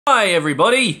Hi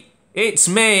everybody, it's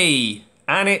me,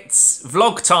 and it's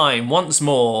vlog time once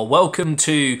more. Welcome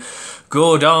to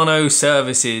Gordano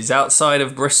Services outside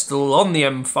of Bristol on the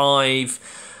M5,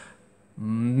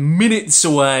 minutes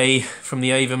away from the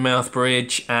Avonmouth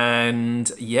Bridge,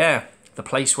 and yeah, the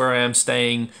place where I am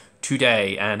staying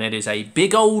today, and it is a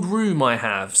big old room I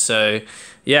have, so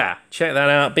yeah, check that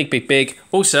out, big.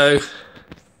 Also,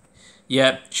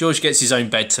 yeah, George gets his own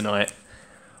bed tonight.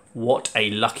 What a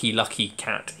lucky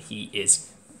cat he is.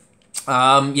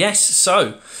 Yes,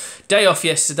 so, day off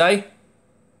yesterday.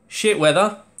 Shit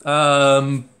weather,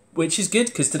 which is good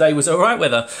because today was alright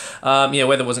weather. Yeah,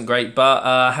 weather wasn't great,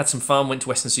 but had some fun. Went to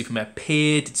Weston Supermare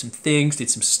Pier, did some things, did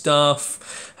some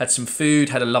stuff, had some food,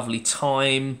 had a lovely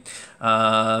time.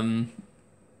 Yeah,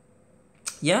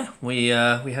 we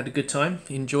had a good time,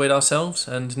 enjoyed ourselves,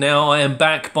 and now I am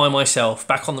back by myself,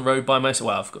 back on the road by myself.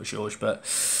 Well, I've got George, but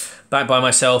back by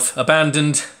myself,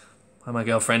 abandoned by my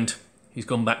girlfriend, who's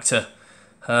gone back to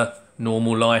her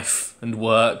normal life and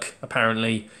work.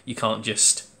 Apparently, you can't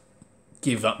just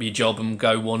give up your job and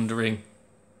go wandering.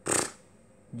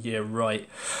 Yeah, right.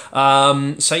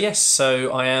 So yes,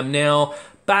 so I am now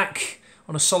back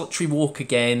on a solitary walk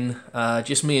again,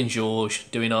 just me and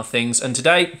George doing our things. And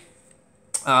today,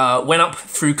 went up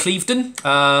through Clevedon,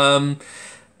 a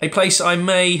place I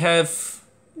may have,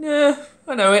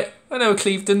 I know it. I know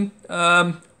Clevedon.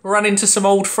 Ran into some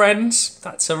old friends.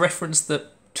 That's a reference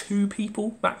that 2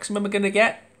 people maximum are going to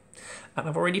get. And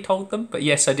I've already told them. But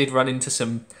yes, I did run into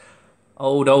some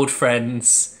old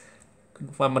friends.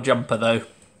 Couldn't find my jumper though.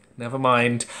 Never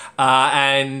mind.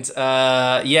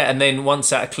 Yeah, and then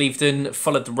once out of Clevedon,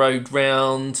 followed the road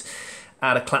round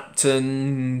out of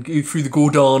Clapton, through the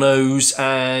Gordanos,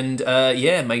 and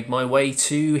yeah, made my way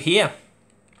to here.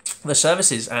 The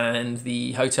services, and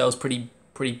the hotel's pretty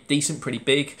decent, pretty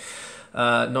big,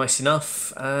 nice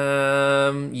enough.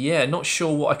 Yeah, not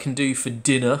sure what I can do for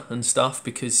dinner and stuff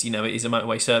because, you know, it is a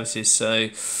motorway services, so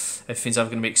everything's either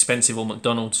going to be expensive or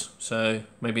McDonald's. So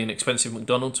maybe an expensive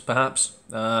McDonald's, perhaps.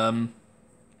 But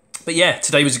yeah,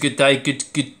 today was a good day. Good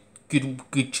to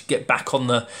get back on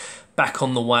the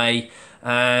way.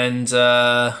 And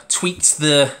tweaked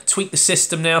the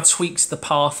system now, tweaks the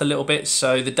path a little bit,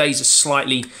 so the days are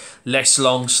slightly less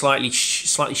long, slightly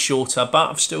shorter, but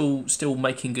I'm still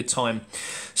making good time.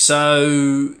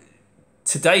 So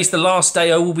today's the last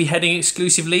day I will be heading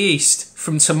exclusively east.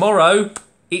 From tomorrow,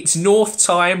 it's north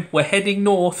time. We're heading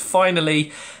north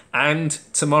finally, and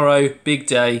tomorrow, big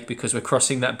day because we're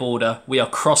crossing that border. We are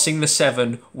crossing the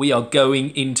Severn. We are going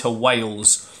into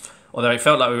Wales. Although it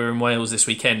felt like we were in Wales this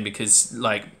weekend because,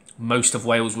 like, most of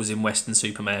Wales was in Weston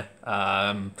Supermare.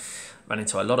 Ran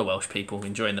into a lot of Welsh people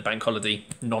enjoying the bank holiday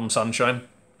non-sunshine.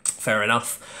 Fair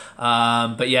enough.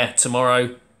 But yeah,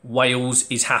 tomorrow Wales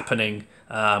is happening,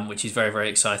 which is very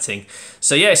exciting.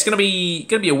 So yeah, it's gonna be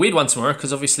a weird one tomorrow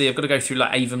because obviously I've got to go through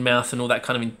like Avonmouth and all that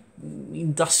kind of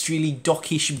industrially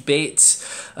dockish bits,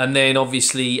 and then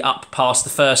obviously up past the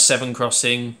first Severn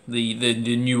crossing, the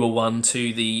newer one,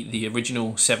 to the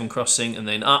original Severn crossing, and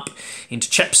then up into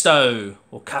Chepstow,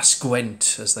 or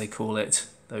Casgwent as they call it,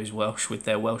 those Welsh with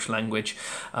their Welsh language.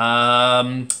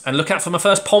 And look out for my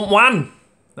first Pont Wan.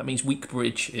 That means weak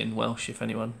bridge in Welsh, if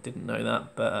anyone didn't know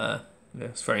that, but yeah,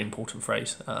 it's a very important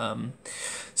phrase.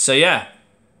 So yeah,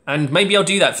 and maybe I'll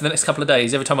do that for the next couple of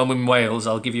days. Every time I'm in Wales,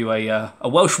 I'll give you a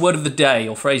Welsh word of the day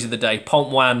or phrase of the day. Pont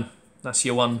Wan, that's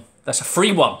your one. That's a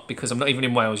free one because I'm not even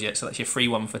in Wales yet, so that's your free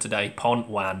one for today. Pont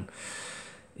Wan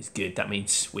is good. That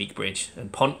means weak bridge.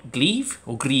 And Pont Gleve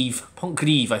or Grieve? Pont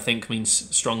Grieve, I think, means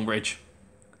strong bridge.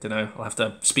 Don't know. I'll have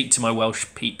to speak to my Welsh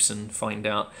peeps and find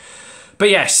out. But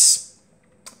yes,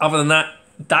 other than that,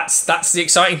 that's the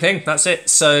exciting thing. That's it.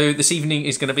 So this evening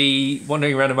is going to be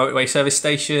wandering around a motorway service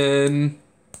station,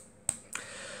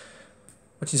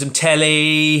 watching some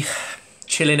telly,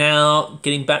 chilling out,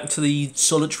 getting back to the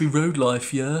solitary road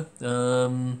life, yeah.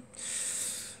 But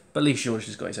at least George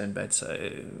has got his own bed, so,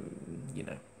 you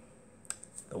know.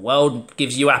 The world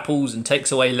gives you apples and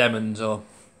takes away lemons, or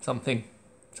something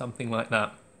like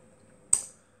that.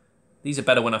 These are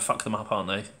better when I fuck them up, aren't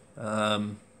they?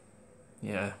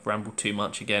 Yeah, rambled too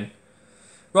much again.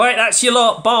 Right, that's your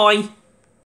lot. Bye.